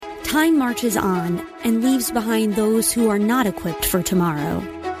Time marches on and leaves behind those who are not equipped for tomorrow.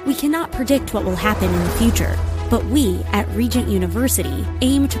 We cannot predict what will happen in the future, but we at Regent University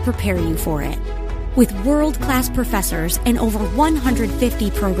aim to prepare you for it. With world-class professors and over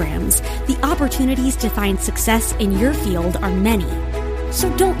 150 programs, the opportunities to find success in your field are many. So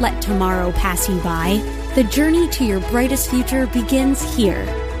don't let tomorrow pass you by. The journey to your brightest future begins here.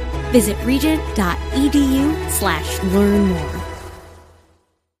 Visit regent.edu/learn more.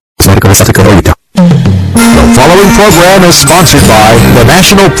 The following program is sponsored by the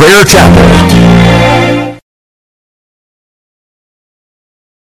National Prayer Chapel.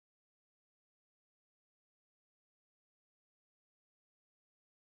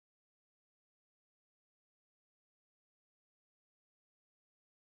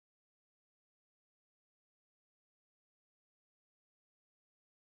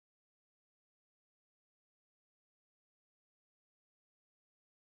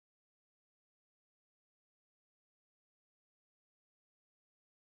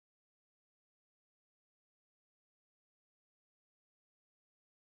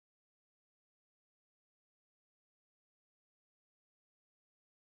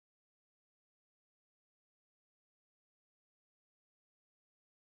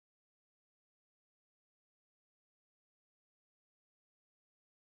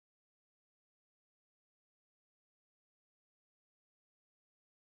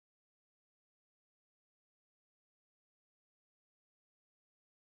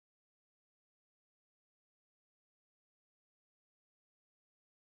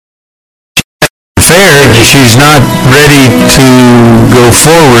 She's not ready to go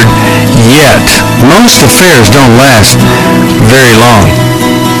forward yet. Most affairs don't last very long.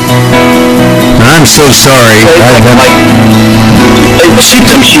 And I'm so sorry. Go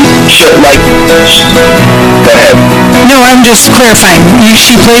ahead. No, I'm just clarifying.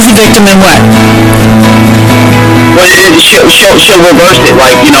 She plays the victim in what? Well, she'll reverse it.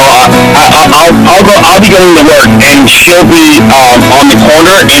 Like, you know, I'll be going to work, and she'll be on the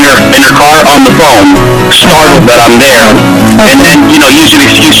corner in her car on the phone, startled that I'm there, and then, you know, use an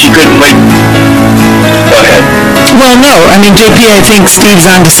excuse she couldn't wait. Go ahead. Well, no. I mean, JP, I think Steve's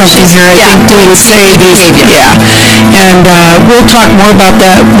onto something here. I think doing safe behavior. Yeah. And we'll talk more about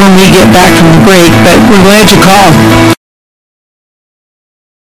that when we get back from the break, but we're glad you called.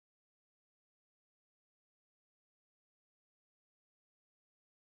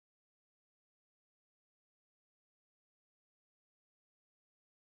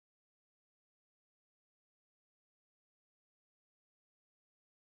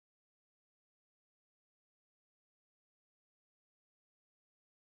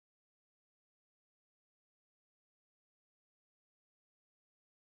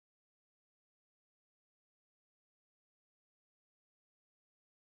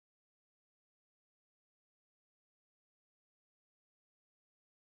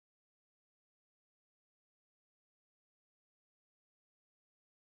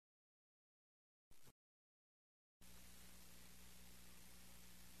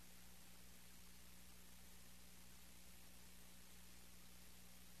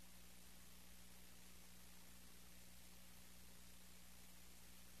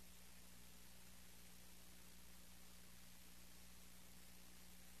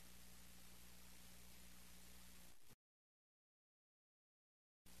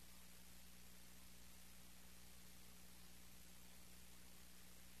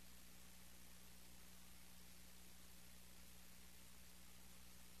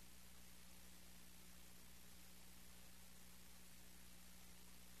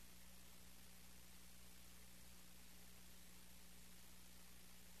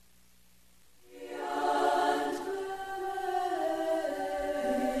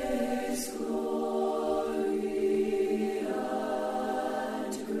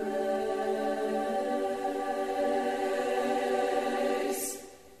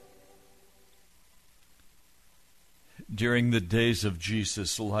 During the days of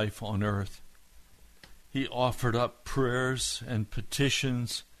Jesus' life on earth, he offered up prayers and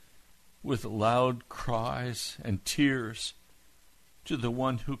petitions with loud cries and tears to the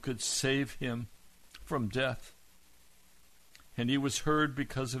one who could save him from death. And he was heard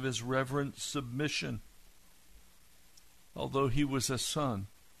because of his reverent submission. Although he was a son,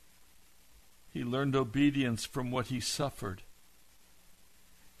 he learned obedience from what he suffered.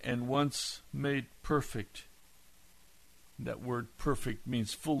 And once made perfect, that word perfect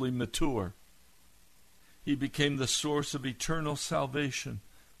means fully mature, he became the source of eternal salvation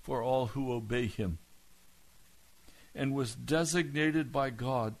for all who obey him, and was designated by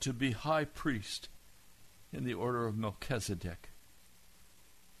God to be high priest in the order of Melchizedek.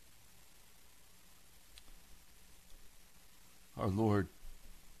 Our Lord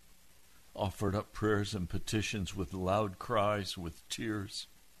offered up prayers and petitions with loud cries, with tears.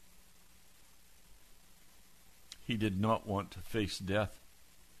 He did not want to face death.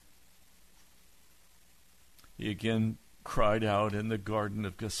 He again cried out in the Garden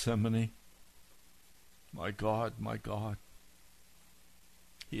of Gethsemane, my God, my God.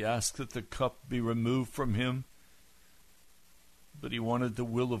 He asked that the cup be removed from him, but he wanted the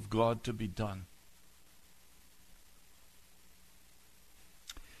will of God to be done.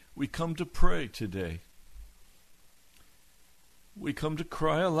 We come to pray today. We come to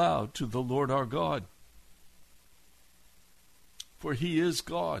cry aloud to the Lord our God. For he is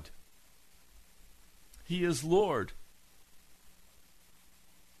God. He is Lord.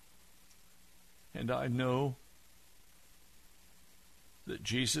 And I know that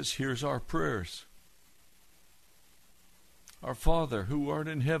Jesus hears our prayers. Our Father, who art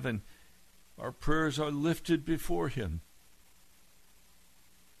in heaven, our prayers are lifted before him.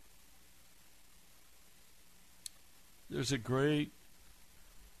 There's a great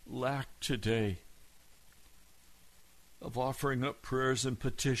lack today of offering up prayers and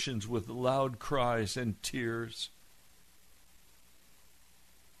petitions with loud cries and tears.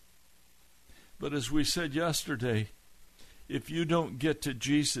 But as we said yesterday, if you don't get to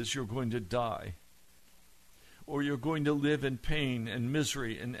Jesus, you're going to die. Or you're going to live in pain and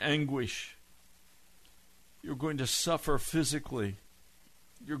misery and anguish. You're going to suffer physically.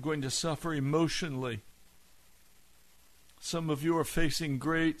 You're going to suffer emotionally. Some of you are facing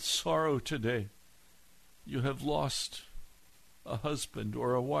great sorrow today. You have lost a husband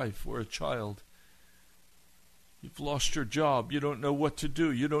or a wife or a child. You've lost your job. You don't know what to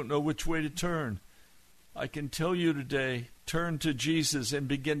do. You don't know which way to turn. I can tell you today, turn to Jesus and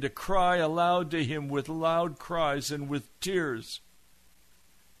begin to cry aloud to him with loud cries and with tears.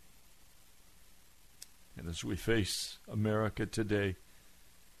 And as we face America today,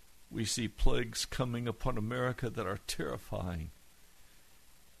 we see plagues coming upon America that are terrifying.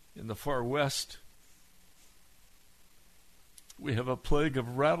 In the far west, we have a plague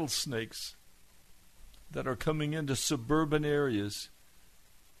of rattlesnakes that are coming into suburban areas.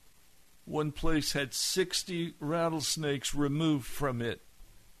 One place had 60 rattlesnakes removed from it.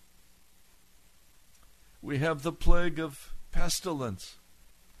 We have the plague of pestilence.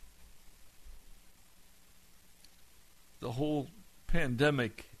 The whole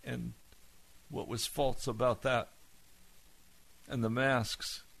pandemic and what was false about that, and the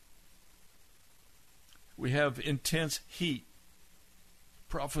masks. We have intense heat,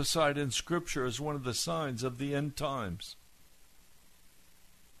 prophesied in Scripture as one of the signs of the end times.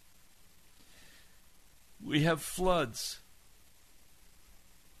 We have floods.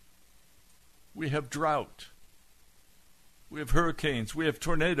 We have drought. We have hurricanes. We have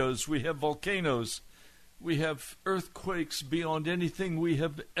tornadoes. We have volcanoes. We have earthquakes beyond anything we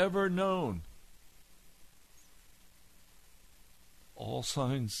have ever known. All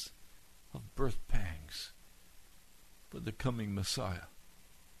signs of birth pangs for the coming Messiah.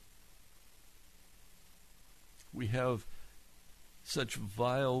 We have such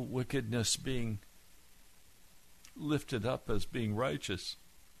vile wickedness being lifted up as being righteous.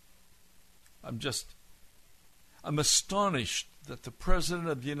 I'm astonished that the President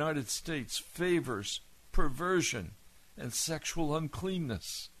of the United States favors perversion and sexual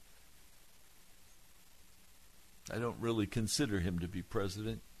uncleanness. I don't really consider him to be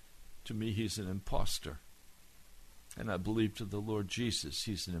president. To me, he's an imposter. And I believe to the Lord Jesus,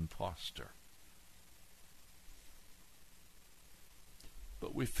 he's an imposter.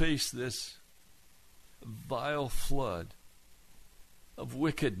 But we face this vile flood of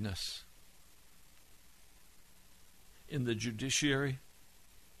wickedness in the judiciary,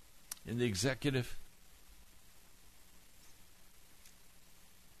 in the executive,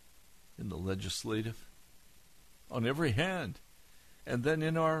 in the legislative, on every hand. And then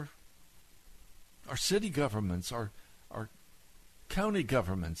in our city governments, our county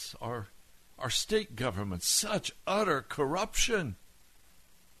governments, our state governments, such utter corruption.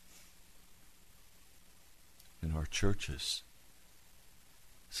 In our churches,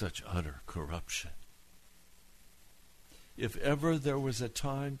 such utter corruption. If ever there was a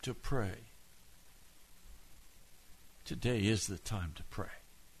time to pray, today is the time to pray.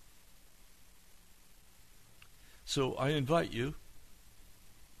 So I invite you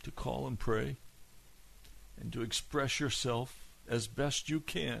to call and pray and to express yourself as best you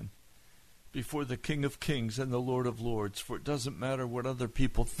can before the King of Kings and the Lord of Lords. For it doesn't matter what other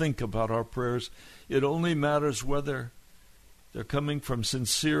people think about our prayers. It only matters whether they're coming from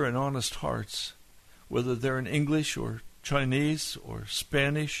sincere and honest hearts, whether they're in English or Chinese or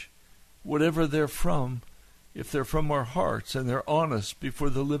Spanish, whatever they're from. if they're from our hearts and they're honest before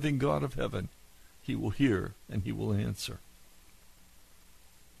the living God of heaven, He will hear and He will answer.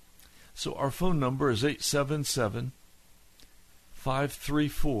 So our phone number is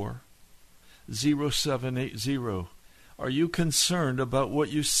 877-534-0780. Are you concerned about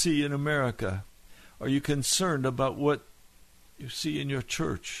what you see in America? Are you concerned about what you see in your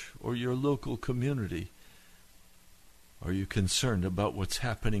church or your local community? Are you concerned about what's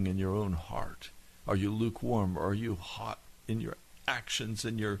happening in your own heart? Are you lukewarm, or are you hot in your actions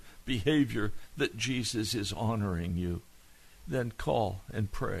and your behavior that Jesus is honoring you? Then call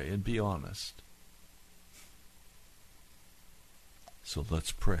and pray and be honest. So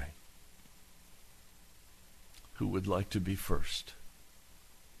let's pray. Who would like to be first?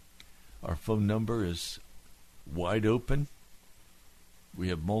 Our phone number is wide open. We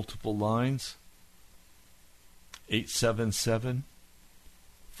have multiple lines.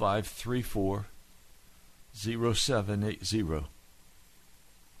 877-534-0780.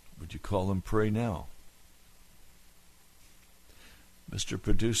 Would you call and pray now? Mr.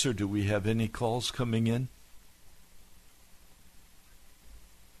 Producer, do we have any calls coming in?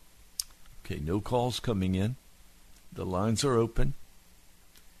 Okay, no calls coming in. The lines are open.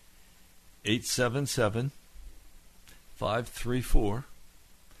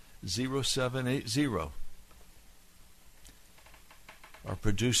 877-534-0780. Our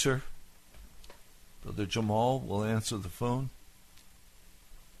producer, Brother Jamal, will answer the phone,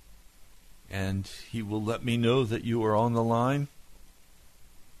 and he will let me know that you are on the line,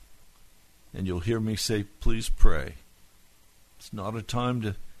 and you'll hear me say, please pray. It's not a time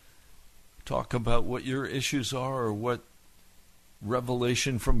to talk about what your issues are or what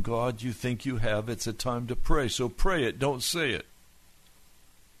revelation from God you think you have. It's a time to pray. So pray it, don't say it.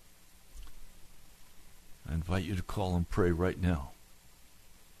 I invite you to call and pray right now.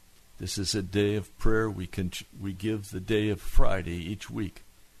 This is a day of prayer. We give the day of Friday each week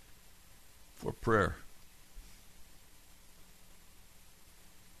for prayer.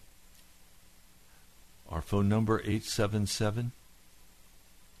 Our phone number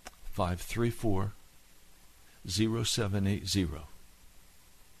 877-534-0780.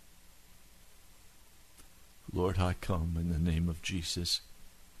 Lord, I come in the name of Jesus,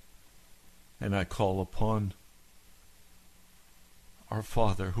 and I call upon our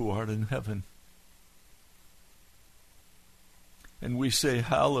Father who art in heaven. And we say,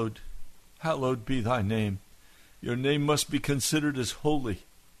 hallowed be thy name. Your name must be considered as holy.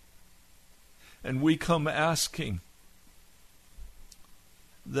 And we come asking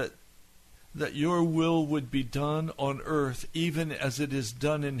that your will would be done on earth even as it is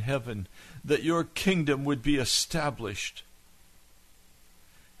done in heaven, that your kingdom would be established.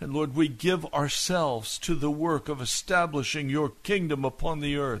 And Lord, we give ourselves to the work of establishing your kingdom upon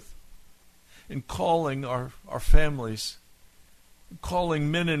the earth, and calling our families, calling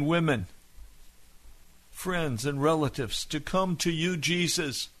men and women, friends and relatives to come to you,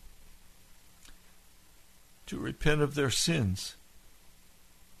 Jesus, to repent of their sins,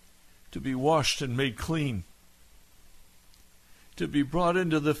 to be washed and made clean, to be brought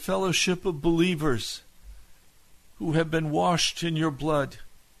into the fellowship of believers who have been washed in your blood,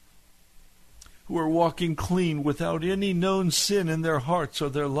 who are walking clean without any known sin in their hearts or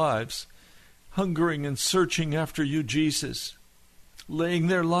their lives, hungering and searching after you, Jesus, laying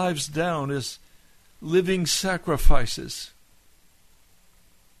their lives down as living sacrifices.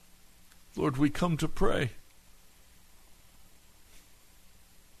 Lord, we come to pray.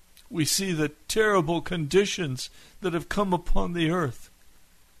 We see the terrible conditions that have come upon the earth,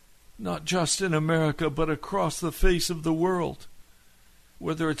 not just in America, but across the face of the world,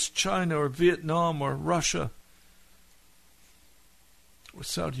 whether it's China or Vietnam or Russia or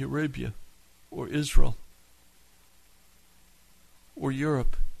Saudi Arabia or Israel or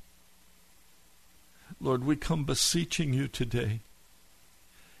Europe. Lord, we come beseeching you today.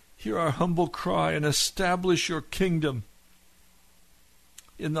 Hear our humble cry and establish your kingdom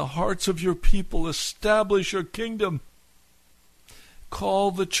in the hearts of your people. Establish your kingdom.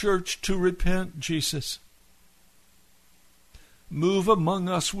 Call the church to repent, Jesus. Move among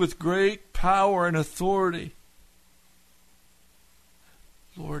us with great power and authority.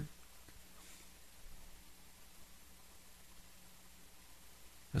 Lord,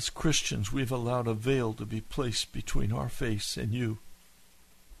 as Christians, we've allowed a veil to be placed between our face and you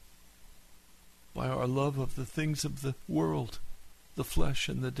by our love of the things of the world, the flesh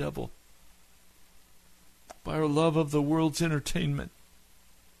and the devil, by our love of the world's entertainment.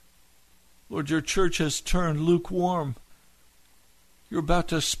 Lord, your church has turned lukewarm. You're about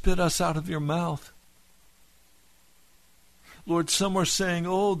to spit us out of your mouth. Lord, some are saying,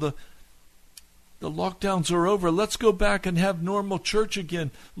 The lockdowns are over. Let's go back and have normal church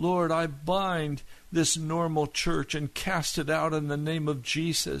again. Lord, I bind this normal church and cast it out in the name of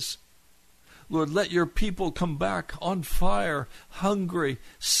Jesus. Lord, let your people come back on fire, hungry,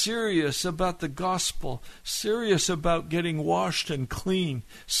 serious about the gospel, serious about getting washed and clean,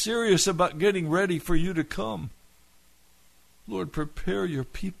 serious about getting ready for you to come. Lord, prepare your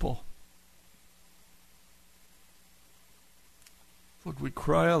people. Lord, we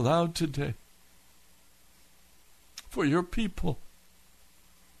cry aloud today for your people,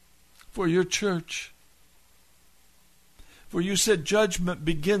 for your church. For you said judgment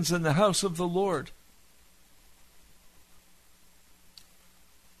begins in the house of the Lord.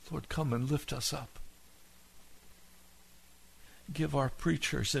 Lord, come and lift us up. Give our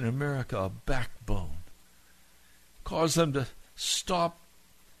preachers in America a backbone. Cause them to stop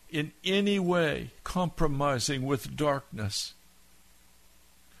in any way compromising with darkness.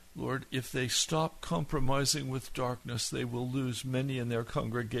 Lord, if they stop compromising with darkness, they will lose many in their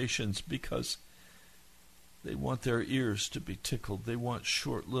congregations because they want their ears to be tickled. They want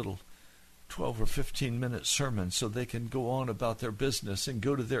short little 12 or 15-minute sermons so they can go on about their business and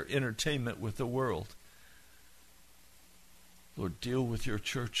go to their entertainment with the world. Lord, deal with your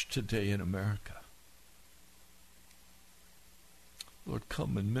church today in America. Lord,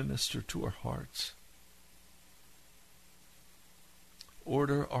 come and minister to our hearts.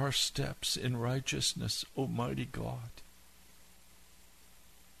 Order our steps in righteousness, Almighty God.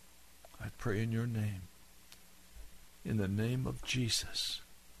 I pray in your name. In the name of Jesus.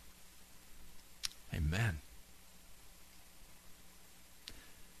 Amen.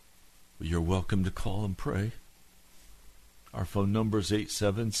 Well, you're welcome to call and pray. Our phone number is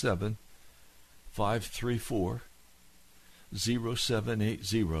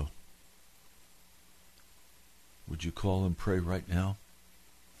 877-534-0780. Would you call and pray right now?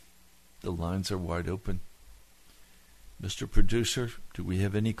 The lines are wide open. Mr. Producer, do we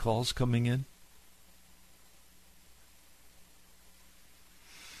have any calls coming in?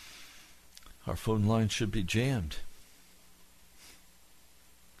 Our phone line should be jammed,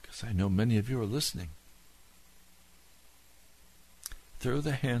 because I know many of you are listening. Throw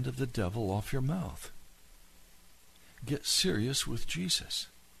the hand of the devil off your mouth. Get serious with Jesus.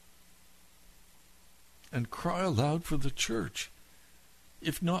 And cry aloud for the church,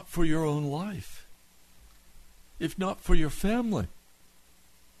 if not for your own life, if not for your family.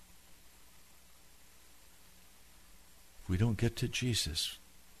 If we don't get to Jesus,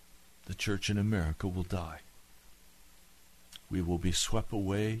 the church in America will die. We will be swept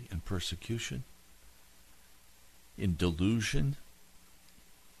away in persecution, in delusion,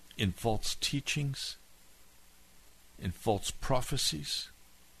 in false teachings, in false prophecies.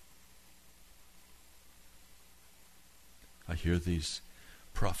 I hear these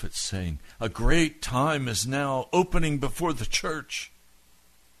prophets saying, a great time is now opening before the church.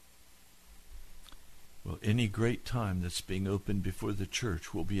 Well, any great time that's being opened before the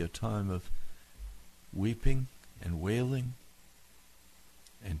church will be a time of weeping and wailing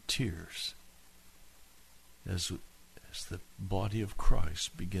and tears as the body of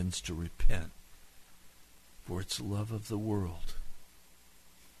Christ begins to repent for its love of the world.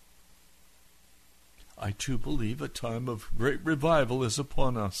 I too believe a time of great revival is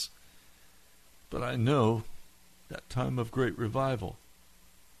upon us, but I know that time of great revival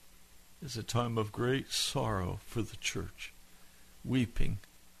is a time of great sorrow for the church, weeping,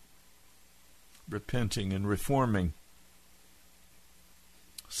 repenting, and reforming.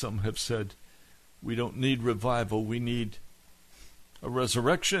 Some have said, we don't need revival, we need a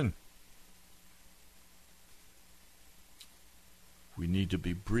resurrection. We need to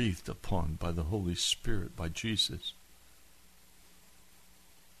be breathed upon by the Holy Spirit, by Jesus.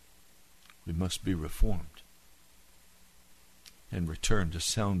 We must be reformed and return to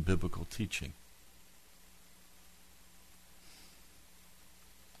sound biblical teaching.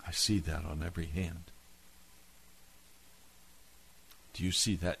 I see that on every hand. Do you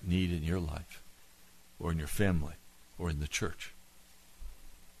see that need in your life, or in your family, or in the church?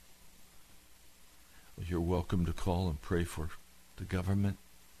 Well, you're welcome to call and pray for the government.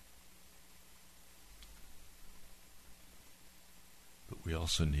 But we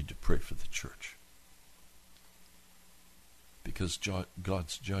also need to pray for the church, because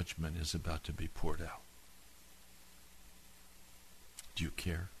God's judgment is about to be poured out. Do you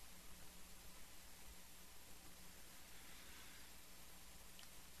care?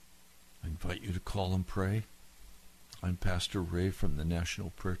 I invite you to call and pray. I'm Pastor Ray from the National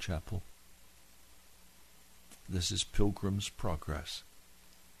Prayer Chapel. This is Pilgrim's Progress.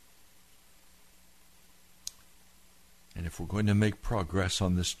 And if we're going to make progress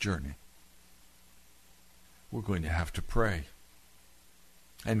on this journey, we're going to have to pray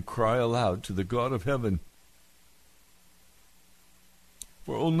and cry aloud to the God of heaven.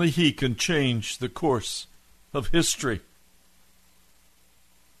 For only He can change the course of history.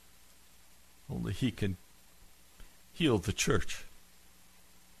 Only He can heal the church.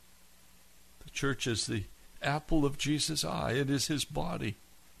 The church is the apple of Jesus' eye. It is His body.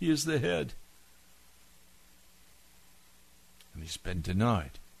 He is the head. And He's been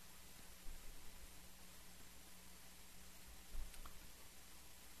denied.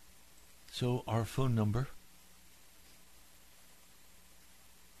 So our phone number,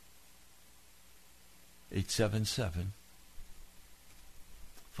 877-534-0780.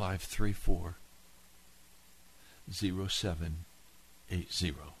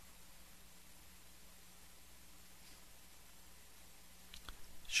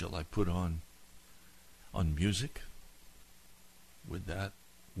 Shall I put on music? Would that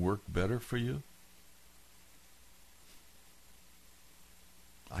work better for you?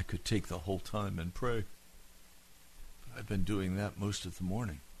 I could take the whole time and pray, but I've been doing that most of the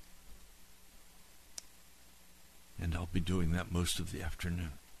morning. And I'll be doing that most of the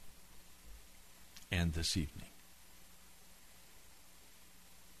afternoon and this evening.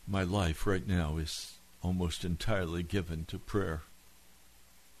 My life right now is almost entirely given to prayer.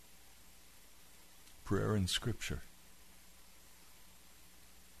 Prayer and Scripture.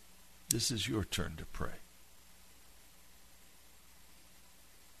 This is your turn to pray.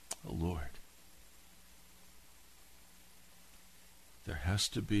 Oh Lord, there has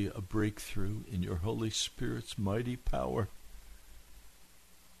to be a breakthrough in your Holy Spirit's mighty power.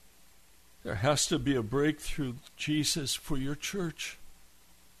 There has to be a breakthrough, Jesus, for your church.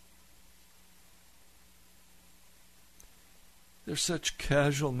 There's such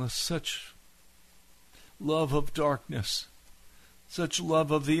casualness, such love of darkness, such love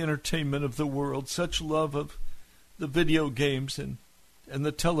of the entertainment of the world, such love of the video games and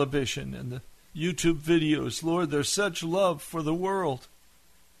the television and the YouTube videos. Lord, there's such love for the world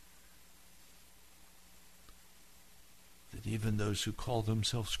that even those who call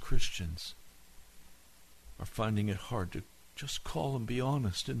themselves Christians are finding it hard to just call and be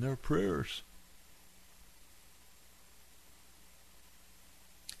honest in their prayers.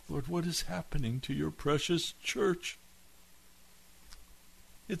 Lord, what is happening to your precious church?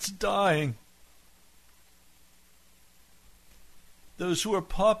 It's dying. Those who are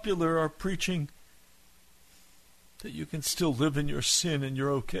popular are preaching that you can still live in your sin and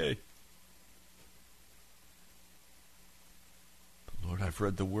you're okay. But Lord, I've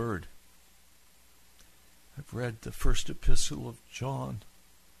read the Word. I've read the first epistle of John.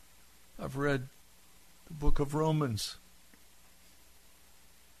 I've read the book of Romans.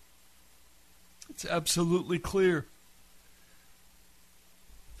 It's absolutely clear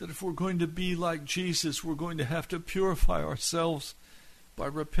that if we're going to be like Jesus, we're going to have to purify ourselves by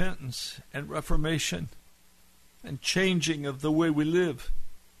repentance and reformation and changing of the way we live.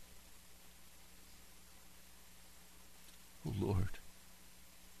 Oh Lord,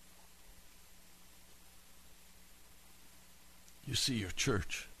 you see your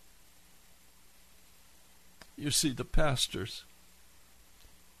church. You see the pastors.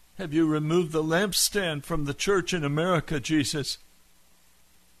 Have you removed the lampstand from the church in America, Jesus?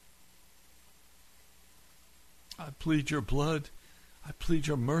 I plead your blood. I plead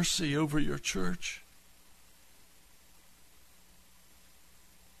your mercy over your church.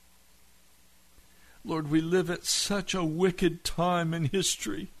 Lord, we live at such a wicked time in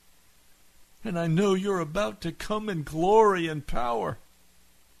history, and I know you're about to come in glory and power.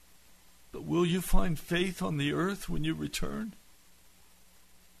 But will you find faith on the earth when you return?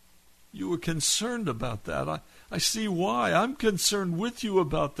 You were concerned about that. I see why. I'm concerned with you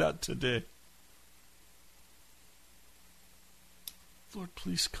about that today. Lord,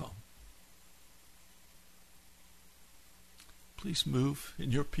 please come. Please move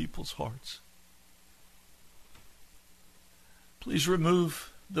in your people's hearts. Please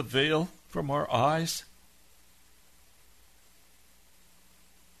remove the veil from our eyes.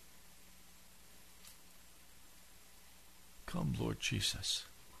 Come, Lord Jesus.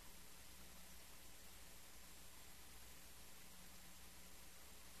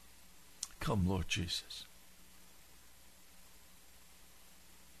 Come, Lord Jesus.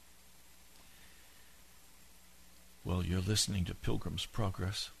 Well, you're listening to Pilgrim's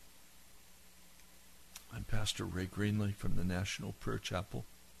Progress. I'm Pastor Ray Greenley from the National Prayer Chapel.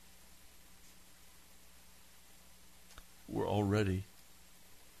 We're already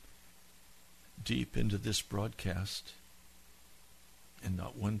deep into this broadcast, and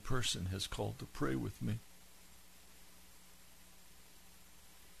not one person has called to pray with me.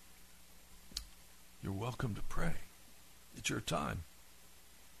 You're welcome. welcome to pray. It's your time.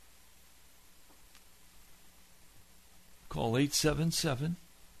 Call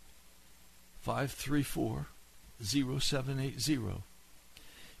 877-534-0780.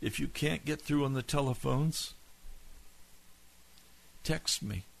 If you can't get through on the telephones, text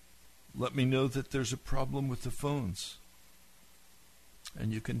me. Let me know that there's a problem with the phones.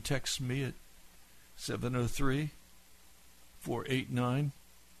 And you can text me at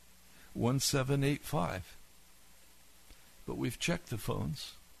 703-489-1785. But we've checked the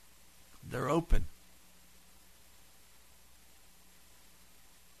phones. They're open.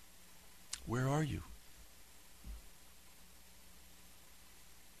 Where are you?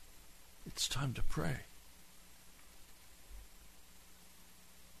 It's time to pray.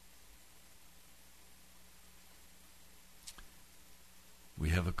 We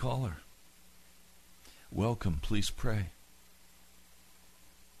have a caller. Welcome. Please pray.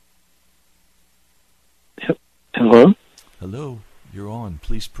 Hello? Hello. You're on.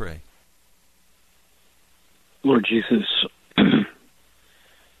 Please pray. Lord Jesus,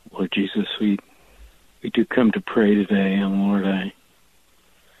 Lord Jesus, we do come to pray today, and Lord, I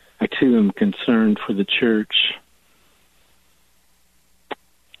too am concerned for the church.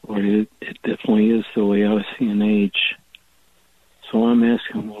 Lord, it definitely is the Laodicean age. So I'm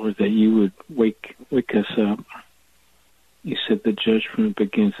asking, Lord, that you would wake us up. You said the judgment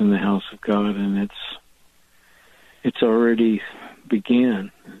begins in the house of God, and it's already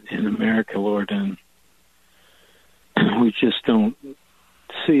began in America, Lord, and we just don't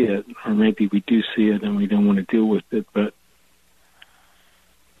see it, or maybe we do see it and we don't want to deal with it. But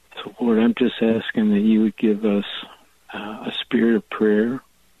so, Lord, I'm just asking that you would give us a spirit of prayer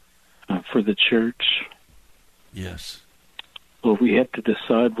for the church. Yes. Lord, we have to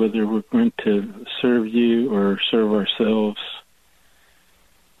decide whether we're going to serve you or serve ourselves.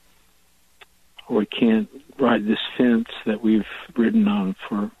 Or we can't ride this fence that we've ridden on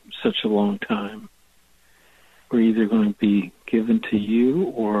for such a long time. We're either going to be given to you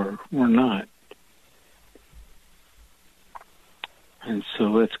or we're not. And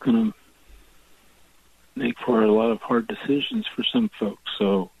so that's going to make for a lot of hard decisions for some folks.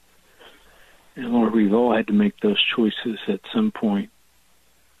 So, and Lord, we've all had to make those choices at some point.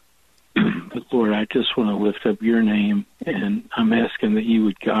 But Lord, I just want to lift up your name, and I'm asking that you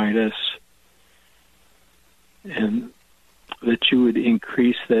would guide us and that you would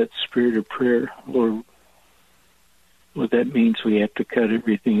increase that spirit of prayer, Lord. What that means, we have to cut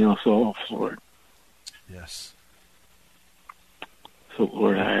everything else off, Lord. Yes. So,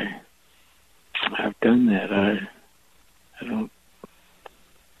 Lord, I've done that. I don't.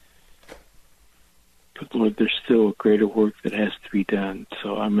 But, Lord, there's still a greater work that has to be done.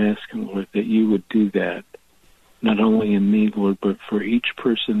 So I'm asking, Lord, that you would do that, not only in me, Lord, but for each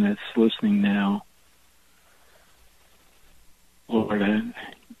person that's listening now. Lord,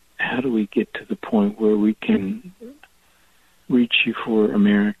 how do we get to the point where we can reach you for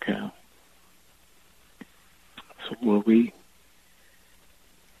America? So, Lord,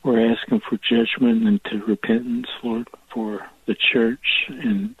 we're asking for judgment and to repentance, Lord, for the church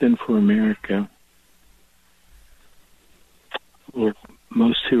and then for America. Lord,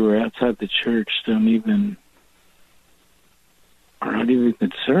 most who are outside the church are not even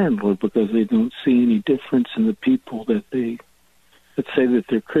concerned, Lord, because they don't see any difference in the people that let's say that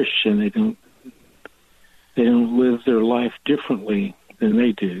they're Christian. They don't live their life differently than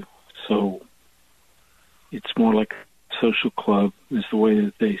they do. So it's more like a social club is the way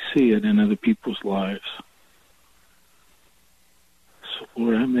that they see it in other people's lives. So,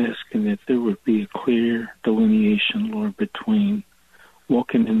 Lord, I'm asking that there would be a clear delineation, Lord, between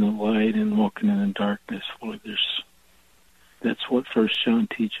walking in the light and walking in the darkness, Lord. That's what 1 John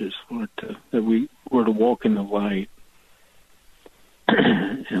teaches, Lord, that we're to walk in the light.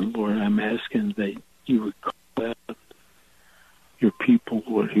 And, Lord, I'm asking that you would call out your people,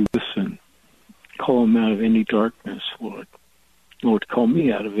 Lord, who listen. Call them out of any darkness, Lord. Lord, call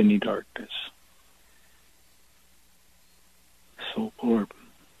me out of any darkness. So, Lord,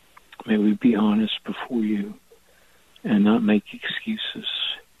 may we be honest before you and not make excuses.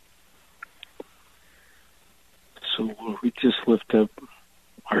 So, Lord, we just lift up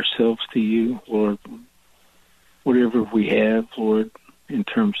ourselves to you, Lord. Whatever we have, Lord, in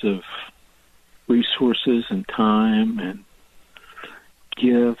terms of resources and time and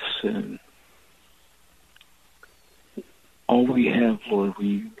gifts and all we have, Lord,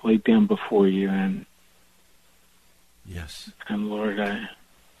 we lay down before you. And yes. And Lord,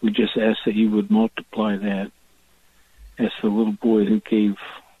 we just ask that you would multiply that. As the little boy who gave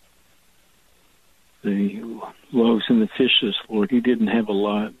the loaves and the fishes, Lord, he didn't have a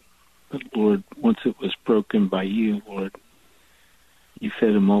lot, But, Lord, once it was broken by you, Lord, you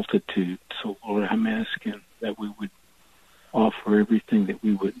fed a multitude. So, Lord, I'm asking that we would offer everything that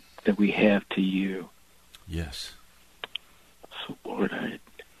we have to you. Yes. So, Lord, I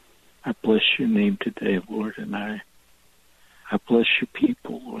bless your name today, Lord, and I bless your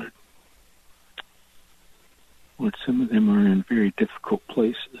people, Lord. Lord, some of them are in very difficult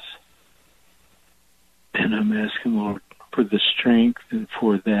places. And I'm asking, Lord, for the strength and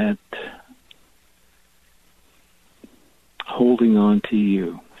for that holding on to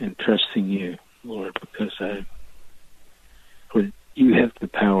you and trusting you, Lord, because Lord, you have the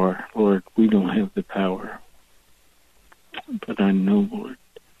power, Lord. We don't have the power. But I know, Lord,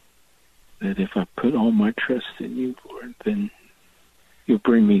 that if I put all my trust in you, Lord, then you'll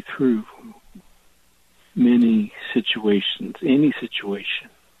bring me through many situations, any situation.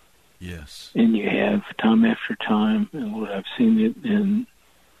 Yes. And you have time after time, and Lord, I've seen it in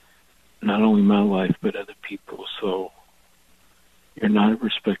not only my life, but other people. So you're not a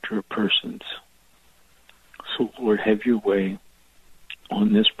respecter of persons. So, Lord, have your way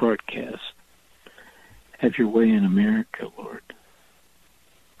on this broadcast. Have your way in America, Lord.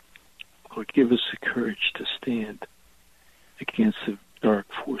 Lord, give us the courage to stand against the dark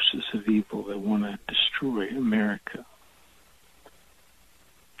forces of evil that want to destroy America.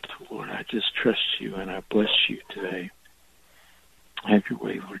 So, Lord, I just trust you and I bless you today. Have your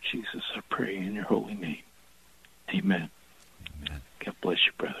way, Lord Jesus, I pray in your holy name. Amen. Amen. God bless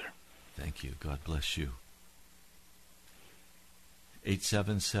you, brother. Thank you. God bless you.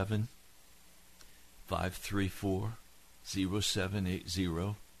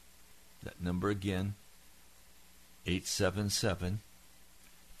 877-534-0780. That number again,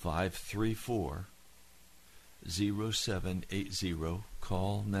 877-534-0780.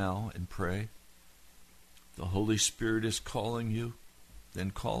 Call now and pray. The Holy Spirit is calling you, then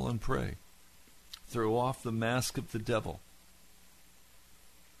call and pray. Throw off the mask of the devil.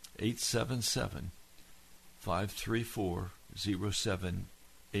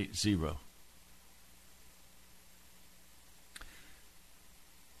 877-534-0780.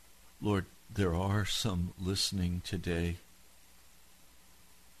 Lord, there are some listening today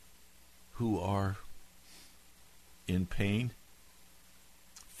who are in pain,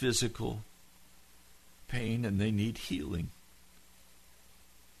 physical pain, and they need healing.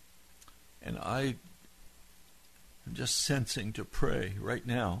 And I'm just sensing to pray right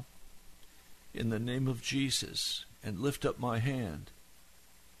now in the name of Jesus and lift up my hand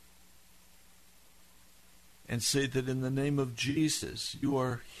and say that in the name of Jesus you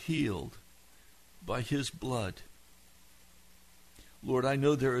are healed by his blood. Lord, I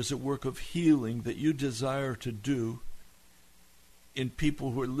know there is a work of healing that you desire to do in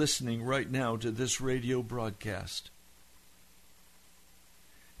people who are listening right now to this radio broadcast.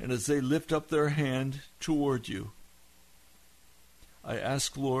 And as they lift up their hand toward you, I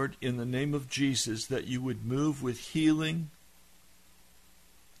ask, Lord, in the name of Jesus, that you would move with healing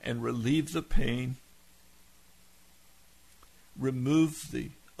and relieve the pain, remove the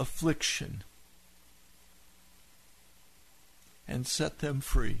affliction, and set them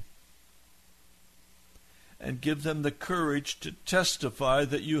free. And give them the courage to testify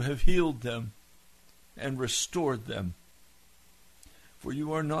that you have healed them and restored them. For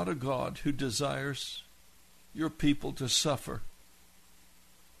you are not a God who desires your people to suffer,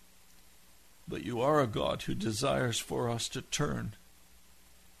 but you are a God who desires for us to turn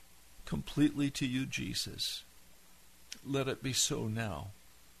completely to you, Jesus. Let it be so now.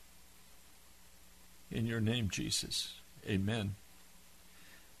 In your name, Jesus. Amen.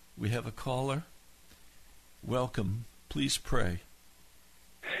 We have a caller. Welcome. Please pray.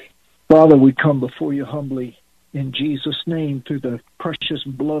 Father, we come before you humbly in Jesus' name through the precious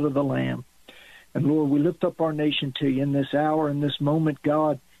blood of the Lamb. And Lord, we lift up our nation to you in this hour, in this moment,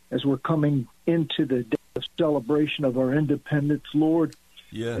 God, as we're coming into the day of celebration of our independence, Lord.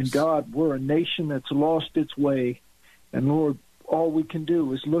 Yes. And God, we're a nation that's lost its way. And Lord, all we can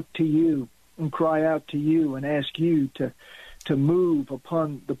do is look to you and cry out to you and ask you to move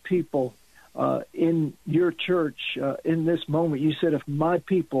upon the people in your church in this moment. You said if my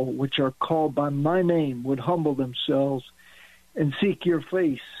people, which are called by my name, would humble themselves and seek your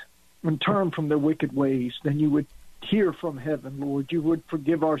face and turn from their wicked ways, then you would hear from heaven, Lord. You would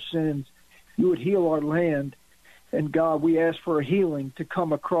forgive our sins. You would heal our land. And God, we ask for a healing to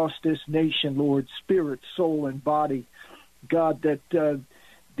come across this nation, Lord, spirit, soul, and body. God, that the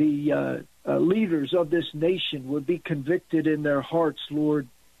leaders of this nation would be convicted in their hearts, Lord,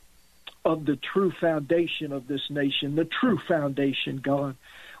 of the true foundation of this nation, the true foundation, God,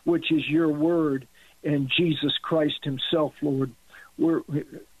 which is your word and Jesus Christ himself, Lord.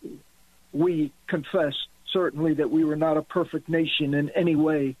 we confess certainly that we were not a perfect nation in any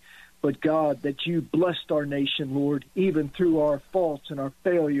way, but God, that you blessed our nation, Lord, even through our faults and our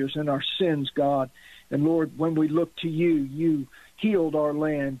failures and our sins, God. And Lord, when we look to you, you healed our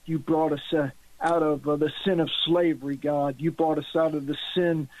land. You brought us out of the sin of slavery, God. You brought us out of the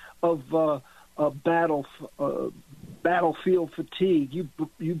sin of battlefield fatigue.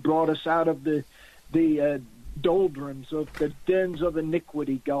 You brought us out of the doldrums of the dens of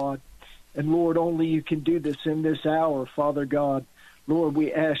iniquity, God. And Lord, only you can do this in this hour, Father God. Lord,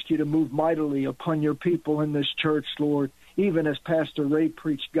 we ask you to move mightily upon your people in this church, Lord. Even as Pastor Ray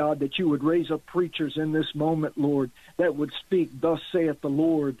preached, God, that you would raise up preachers in this moment, Lord, that would speak, thus saith the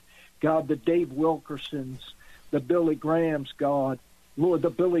Lord. God, the Dave Wilkersons, the Billy Grahams, God. Lord, the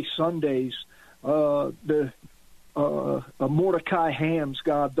Billy Sundays, the Mordecai Hams,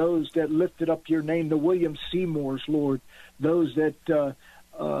 God, those that lifted up your name, the William Seymours, Lord, those that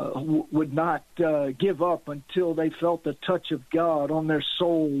would not give up until they felt the touch of God on their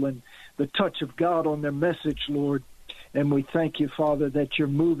soul and the touch of God on their message, Lord. And we thank you, Father, that you're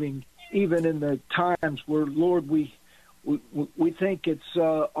moving even in the times where, Lord, we think it's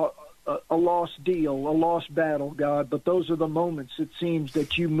a lost deal, a lost battle, God. But those are the moments, it seems,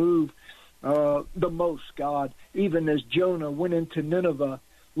 that you move the most, God. Even as Jonah went into Nineveh,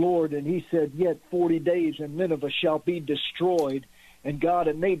 Lord, and he said, yet 40 days and Nineveh shall be destroyed. And God,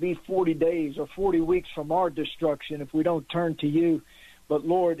 it may be 40 days or 40 weeks from our destruction if we don't turn to you. But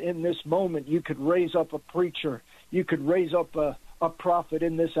Lord, in this moment, you could raise up a preacher. You could raise up a prophet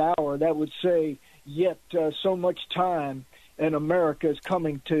in this hour that would say, yet so much time and America is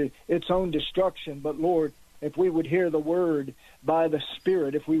coming to its own destruction. But Lord, if we would hear the word by the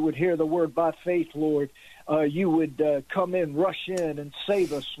Spirit, if we would hear the word by faith, Lord, you would come in, rush in, and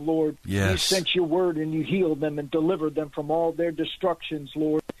save us, Lord. Yes. You sent your word, and you healed them and delivered them from all their destructions,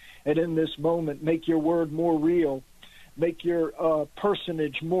 Lord. And in this moment, make your word more real. Make your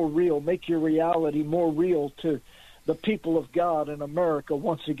personage more real. Make your reality more real to the people of God in America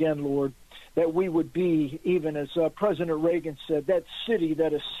once again, Lord. That we would be, even as President Reagan said, that city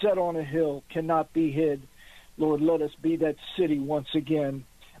that is set on a hill cannot be hid. Lord, let us be that city once again,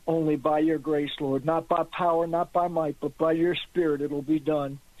 only by your grace, Lord. Not by power, not by might, but by your Spirit it'll be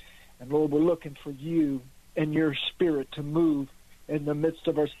done. And Lord, we're looking for you and your Spirit to move in the midst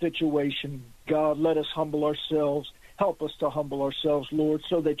of our situation. God, let us humble ourselves. Help us to humble ourselves, Lord,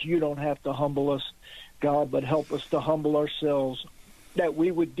 so that you don't have to humble us, God, but help us to humble ourselves, that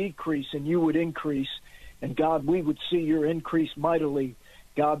we would decrease and you would increase. And God, we would see your increase mightily.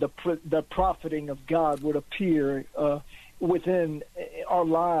 God, the profiting of God would appear within our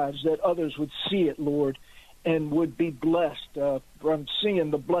lives, that others would see it, Lord, and would be blessed from seeing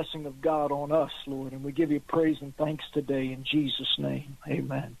the blessing of God on us, Lord. And we give you praise and thanks today in Jesus' name.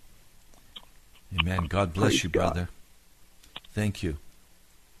 Amen. Amen. God bless Praise you, God. brother. Thank you.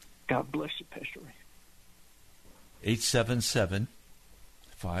 God bless you, Pastor Ray.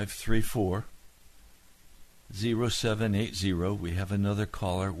 877-534-0780. We have another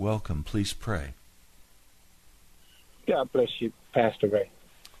caller. Welcome. Please pray. God bless you, Pastor Ray.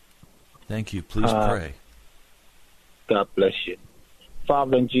 Thank you. Please pray. God bless you.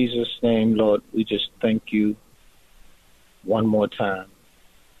 Father, in Jesus' name, Lord, we just thank you one more time.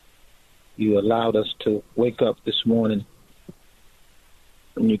 You allowed us to wake up this morning,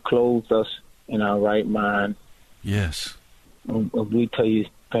 and you clothed us in our right mind. Yes. And we tell you,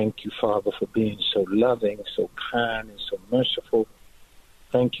 thank you, Father, for being so loving, so kind, and so merciful.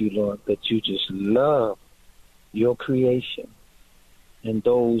 Thank you, Lord, that you just love your creation and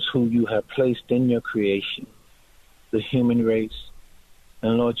those who you have placed in your creation, the human race.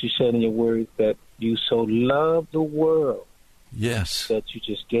 And Lord, you said in your word that you so loved the world, Yes. that you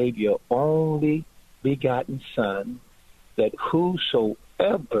just gave your only begotten Son, that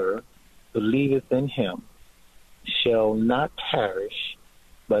whosoever believeth in him shall not perish,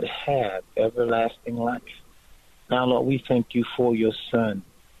 but have everlasting life. Now, Lord, we thank you for your Son,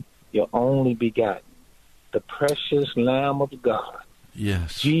 your only begotten, the precious Lamb of God,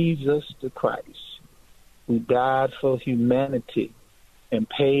 Yes. Jesus the Christ, who died for humanity and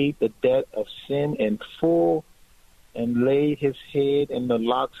paid the debt of sin in full, and laid his head in the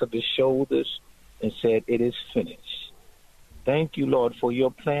locks of his shoulders and said, it is finished. Thank you, Lord, for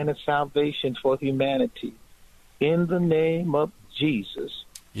your plan of salvation for humanity. In the name of Jesus.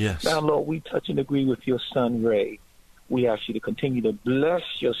 Yes. Now, Lord, we touch and agree with your son, Ray. We ask you to continue to bless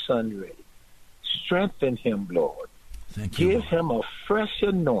your son, Ray. Strengthen him, Lord. Thank you, Give Lord. him a fresh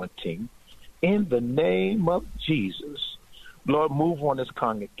anointing in the name of Jesus. Lord, move on his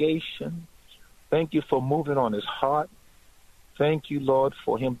congregation. Thank you for moving on his heart. thank you, Lord,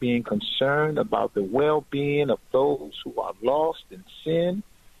 for him being concerned about the well-being of those who are lost in sin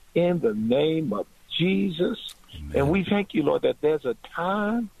in the name of Jesus. Amen. And we thank you, Lord, that there's a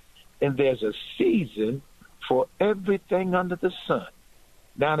time and there's a season for everything under the sun.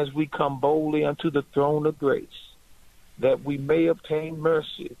 Now, as we come boldly unto the throne of grace, that we may obtain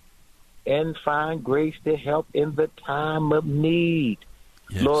mercy and find grace to help in the time of need.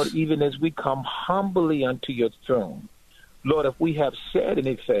 Yes. Lord, even as we come humbly unto your throne, Lord, if we have said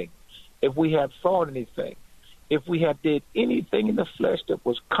anything, if we have thought anything, if we have did anything in the flesh that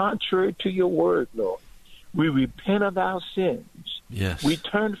was contrary to your word, Lord, we repent of our sins. Yes. We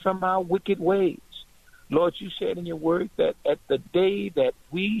turn from our wicked ways. Lord, you said in your word that at the day that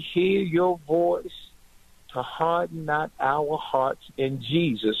we hear your voice, to harden not our hearts in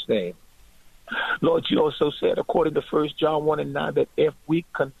Jesus' name. Lord, you also said, according to 1 John 1:9, that if we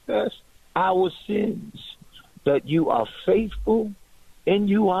confess our sins, that you are faithful and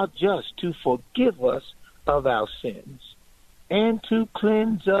you are just to forgive us of our sins and to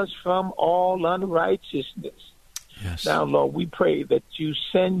cleanse us from all unrighteousness. Yes. Now, Lord, we pray that you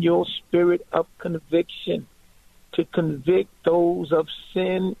send your spirit of conviction to convict those of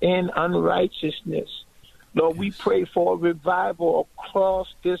sin and unrighteousness. Lord, we pray for a revival across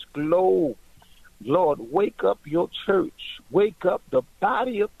this globe. Lord, wake up your church. Wake up the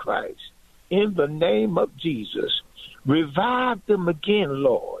body of Christ in the name of Jesus. Revive them again,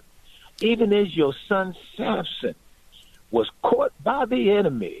 Lord, even as your son Samson was caught by the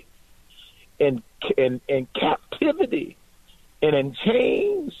enemy in captivity and in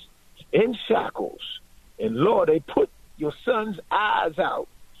chains, in shackles. And, Lord, they put your son's eyes out.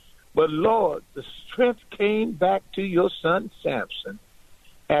 But, Lord, the strength came back to your son Samson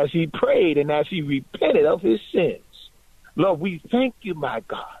as he prayed and as he repented of his sins. Lord, we thank you, my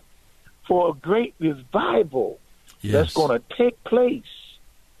God, for a great revival that's going to take place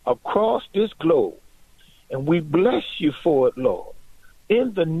across this globe. And we bless you for it, Lord,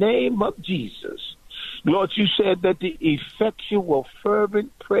 in the name of Jesus. Lord, you said that the effectual,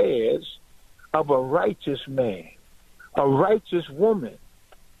 fervent prayers of a righteous man, a righteous woman,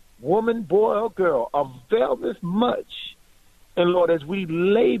 boy, or girl, availeth much. And, Lord, as we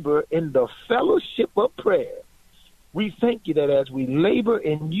labor in the fellowship of prayer, we thank you that as we labor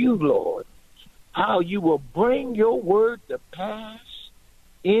in you, Lord, how you will bring your word to pass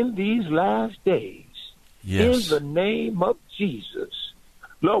in these last days. Yes. In the name of Jesus.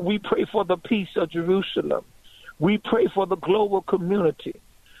 Lord, we pray for the peace of Jerusalem. We pray for the global community.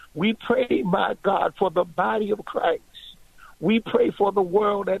 We pray, my God, for the body of Christ. We pray for the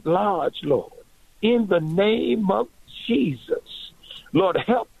world at large, Lord, in the name of Jesus. Lord,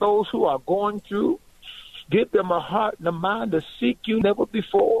 help those who are going through. Give them a heart and a mind to seek you never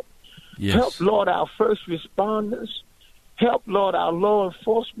before. Yes. Help, Lord, our first responders. Help, Lord, our law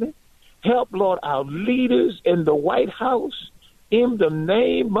enforcement. Help, Lord, our leaders in the White House. In the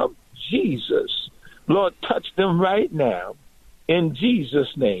name of Jesus. Lord, touch them right now in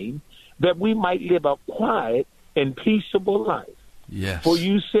Jesus' name, that we might live a quiet and peaceable life. Yes. For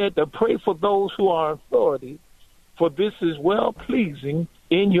you said to pray for those who are in authority, for this is well-pleasing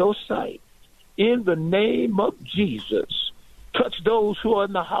in your sight. In the name of Jesus, touch those who are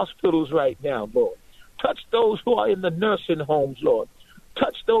in the hospitals right now, Lord. Touch those who are in the nursing homes, Lord.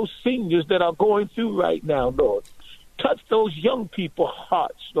 Touch those seniors that are going through right now, Lord. Touch those young people's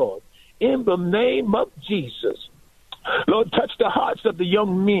hearts, Lord. In the name of Jesus. Lord, touch the hearts of the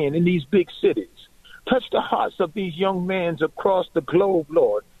young men in these big cities. Touch the hearts of these young men across the globe,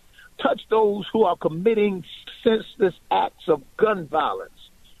 Lord. Touch those who are committing senseless acts of gun violence,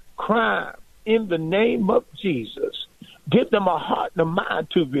 crime, in the name of Jesus. Give them a heart and a mind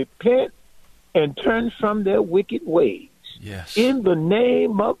to repent and turn from their wicked ways. Yes. In the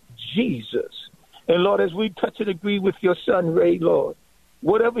name of Jesus. And, Lord, as we touch and agree with your son, Ray, Lord,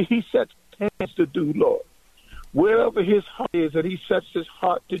 whatever he sets his hands to do, Lord, wherever his heart is that he sets his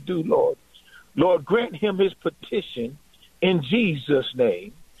heart to do, Lord, Lord, grant him his petition in Jesus'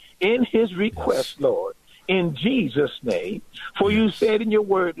 name, in his request, yes. Lord, in Jesus' name. For yes. You said in your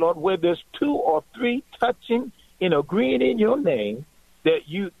word, Lord, where there's 2 or 3 touching and agreeing in your name, that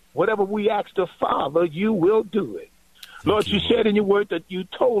you, whatever we ask the Father, you will do it. Lord, you said in your word that you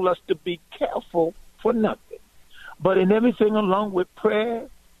told us to be careful for nothing, but in everything along with prayer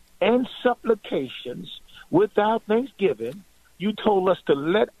and supplications without thanksgiving, you told us to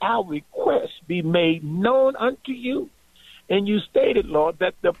let our requests be made known unto you. And you stated, Lord,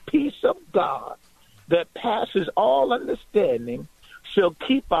 that the peace of God that passes all understanding shall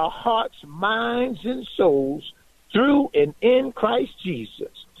keep our hearts, minds, and souls through and in Christ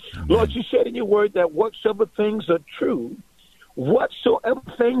Jesus. Amen. Lord, you said in your word that whatsoever things are true, whatsoever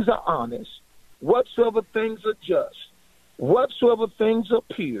things are honest, whatsoever things are just, whatsoever things are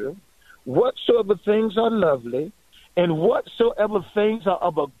pure, whatsoever things are lovely, and whatsoever things are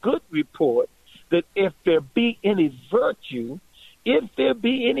of a good report, that if there be any virtue, if there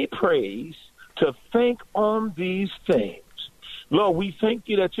be any praise, to think on these things. Lord, we thank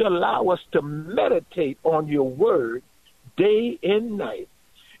you that you allow us to meditate on your word day and night.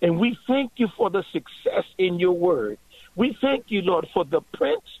 And we thank you for the success in your word. We thank you, Lord, for the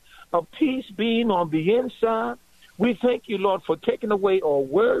Prince of Peace being on the inside. We thank you, Lord, for taking away all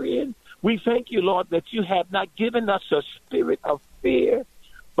worrying. We thank you, Lord, that you have not given us a spirit of fear,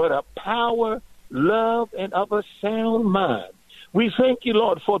 but a power, love, and of a sound mind. We thank you,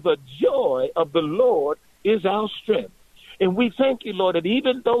 Lord, for the joy of the Lord is our strength. And we thank you, Lord, that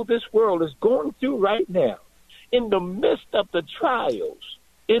even though this world is going through right now, in the midst of the trials,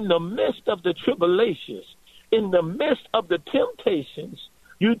 in the midst of the tribulations, in the midst of the temptations,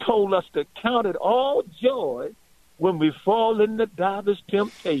 you told us to count it all joy when we fall into divers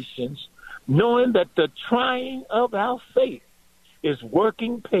temptations, knowing that the trying of our faith is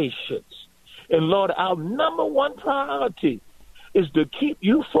working patience. And Lord, our number one priority is to keep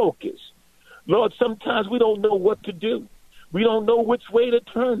you focused. Lord, sometimes we don't know what to do. We don't know which way to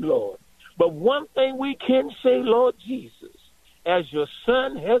turn, Lord. But one thing we can say, Lord Jesus, as your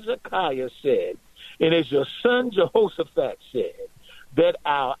son Hezekiah said, and as your son Jehoshaphat said, that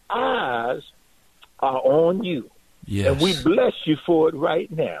our eyes are on you. Yes. And we bless you for it right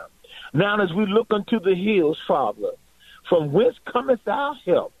now. Now, as we look unto the hills, Father, from whence cometh our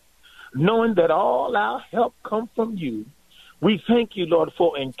help, knowing that all our help come from you, we thank you, Lord,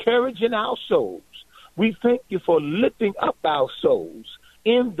 for encouraging our souls. We thank you for lifting up our souls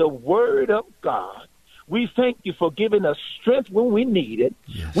in the word of God. We thank you for giving us strength when we need it.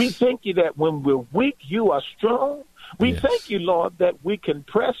 Yes. We thank you that when we're weak, you are strong. We thank you, Lord, that we can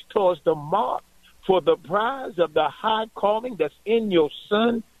press towards the mark for the prize of the high calling that's in your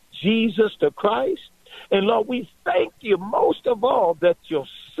Son, Jesus the Christ. And, Lord, we thank you most of all that your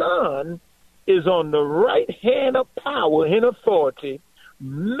Son is on the right hand of power and authority,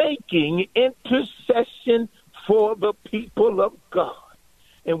 making intercession for the people of God.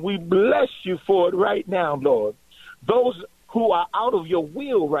 And we bless you for it right now, Lord. Those who are out of your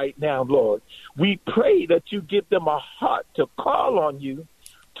will right now, Lord, we pray that you give them a heart to call on you,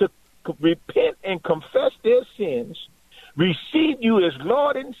 to repent and confess their sins, receive you as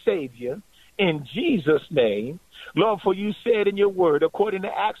Lord and Savior in Jesus' name. Lord, for you said in your word, according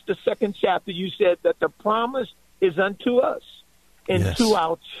to Acts, the 2nd chapter, you said that the promise is unto us and to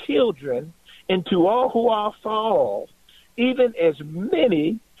our children and to all who are far off, even as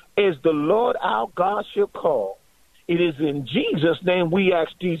many as the Lord our God shall call. It is in Jesus' name we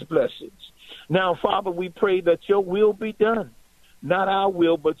ask these blessings. Now, Father, we pray that your will be done. Not our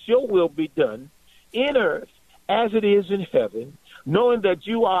will, but your will be done in earth as it is in heaven, knowing that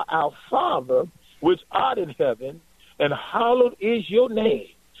you are our Father which art in heaven, and hallowed is your name.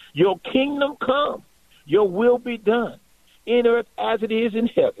 Your kingdom come, your will be done in earth as it is in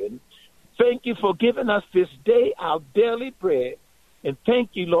heaven. Thank you for giving us this day our daily bread, and thank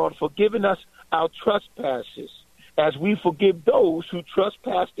you, Lord, for giving us our trespasses as we forgive those who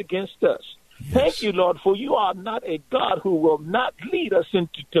trespass against us. Yes. Thank you, Lord, for you are not a God who will not lead us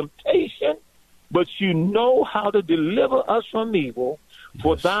into temptation, but you know how to deliver us from evil. Yes.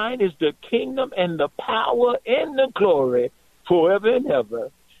 For thine is the kingdom and the power and the glory forever and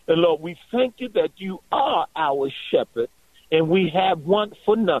ever. And Lord, we thank you that you are our shepherd, and we have want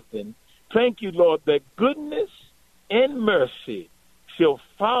for nothing. Thank you, Lord, that goodness and mercy shall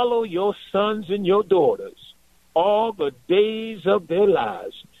follow your sons and your daughters all the days of their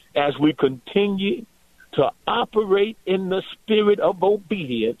lives as we continue to operate in the spirit of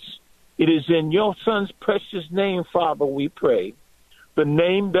obedience. It is in your Son's precious name, Father, we pray, the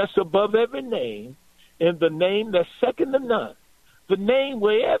name that's above every name, and the name that's second to none, the name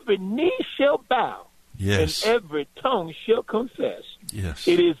where every knee shall bow, yes, and every tongue shall confess. Yes.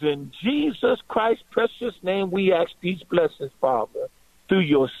 It is in Jesus Christ's precious name we ask these blessings, Father, through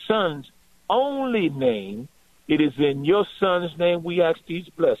your Son's only name. It is in your Son's name we ask these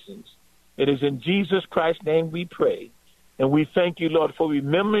blessings. It is in Jesus Christ's name we pray. And we thank you, Lord, for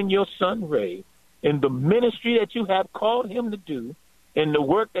remembering your son Ray and the ministry that you have called him to do and the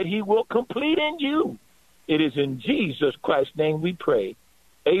work that he will complete in you. It is in Jesus Christ's name we pray.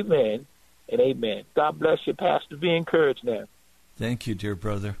 Amen and amen. God bless you, Pastor. Be encouraged now. Thank you, dear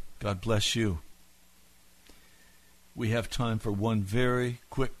brother. God bless you. We have time for one very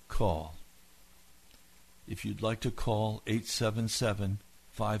quick call. If you'd like to call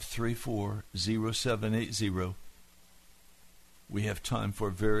 877-534-0780, we have time for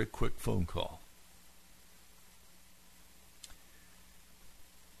a very quick phone call.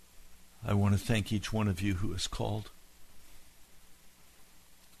 I want to thank each one of you who has called.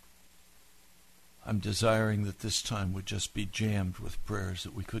 I'm desiring that this time would just be jammed with prayers,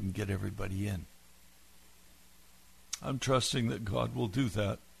 that we couldn't get everybody in. I'm trusting that God will do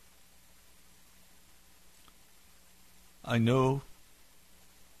that. I know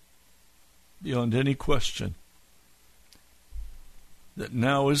beyond any question that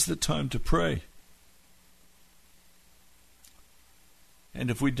now is the time to pray. And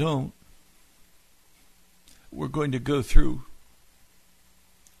if we don't, we're going to go through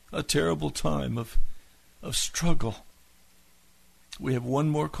a terrible time of struggle. We have one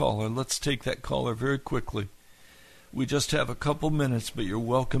more caller. Let's take that caller very quickly. We just have a couple minutes, but you're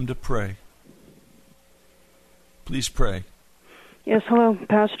welcome to pray. Please pray. Yes, hello,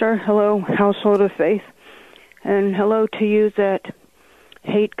 Pastor. Hello, Household of Faith. And hello to you that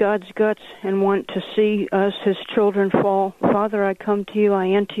hate God's guts and want to see us, his children, fall. Father, I come to you. I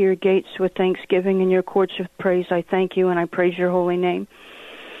enter your gates with thanksgiving and your courts with praise. I thank you and I praise your holy name.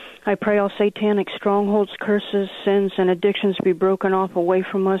 I pray all satanic strongholds, curses, sins, and addictions be broken off away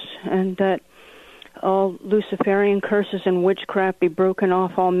from us, and that all Luciferian curses and witchcraft be broken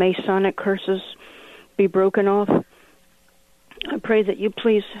off, all Masonic curses be broken off. I pray that you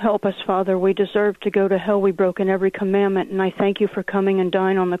please help us, Father. We deserve to go to hell. We've broken every commandment, and I thank you for coming and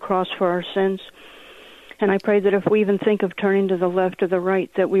dying on the cross for our sins. And I pray that if we even think of turning to the left or the right,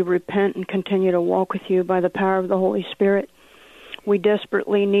 that we repent and continue to walk with you by the power of the Holy Spirit. We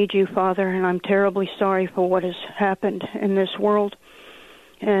desperately need you, Father, and I'm terribly sorry for what has happened in this world.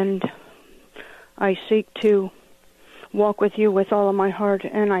 And I seek to walk with you with all of my heart,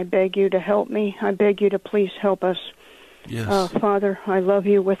 and I beg you to help me. I beg you to please help us. Yes. Father, I love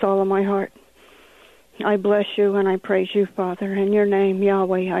you with all of my heart. I bless you and I praise you, Father. In your name,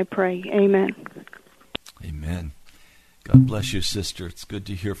 Yahweh, I pray. Amen. Amen. God bless you, sister. It's good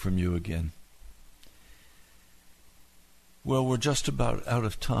to hear from you again. Well, we're just about out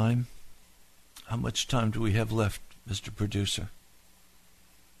of time. How much time do we have left, Mr. Producer?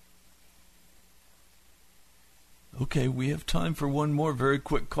 Okay, we have time for one more very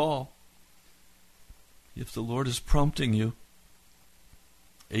quick call. If the Lord is prompting you,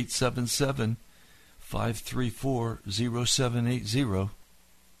 877-534-0780.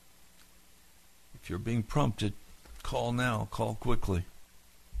 If you're being prompted, call now, call quickly,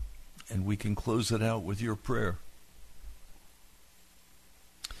 and we can close it out with your prayer.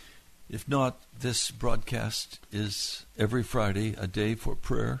 If not, this broadcast is every Friday, a day for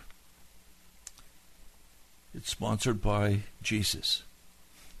prayer. It's sponsored by Jesus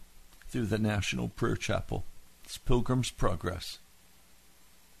through the National Prayer Chapel. It's Pilgrim's Progress.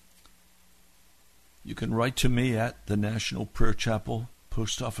 You can write to me at the National Prayer Chapel,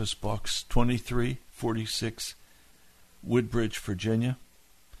 Post Office Box 2346, Woodbridge, Virginia,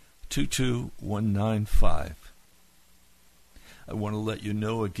 22195. I want to let you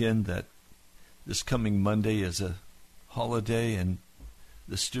know again that this coming Monday is a holiday and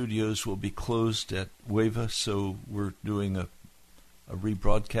the studios will be closed at WAVA, so we're doing a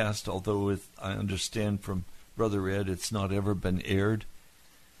rebroadcast, although I understand from Brother Ed it's not ever been aired.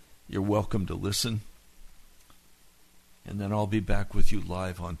 You're welcome to listen. And then I'll be back with you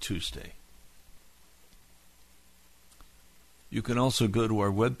live on Tuesday. You can also go to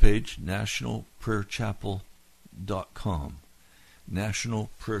our webpage, nationalprayerchapel.com.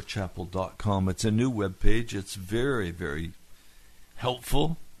 nationalprayerchapel.com. It's a new webpage. It's very, very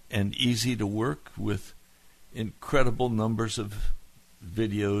helpful and easy to work with, incredible numbers of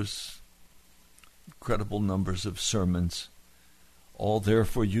videos, incredible numbers of sermons, all there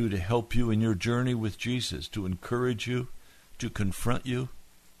for you to help you in your journey with Jesus, to encourage you, to confront you,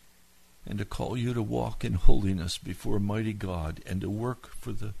 and to call you to walk in holiness before mighty God and to work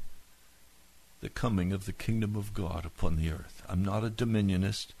for the coming of the kingdom of God upon the earth. I'm not a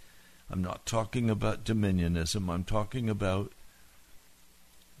dominionist. I'm not talking about dominionism. I'm talking about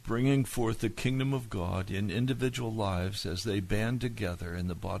bringing forth the kingdom of God in individual lives as they band together in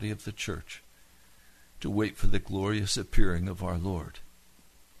the body of the church to wait for the glorious appearing of our Lord.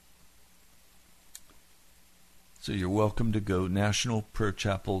 So you're welcome to go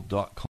nationalprayerchapel.com.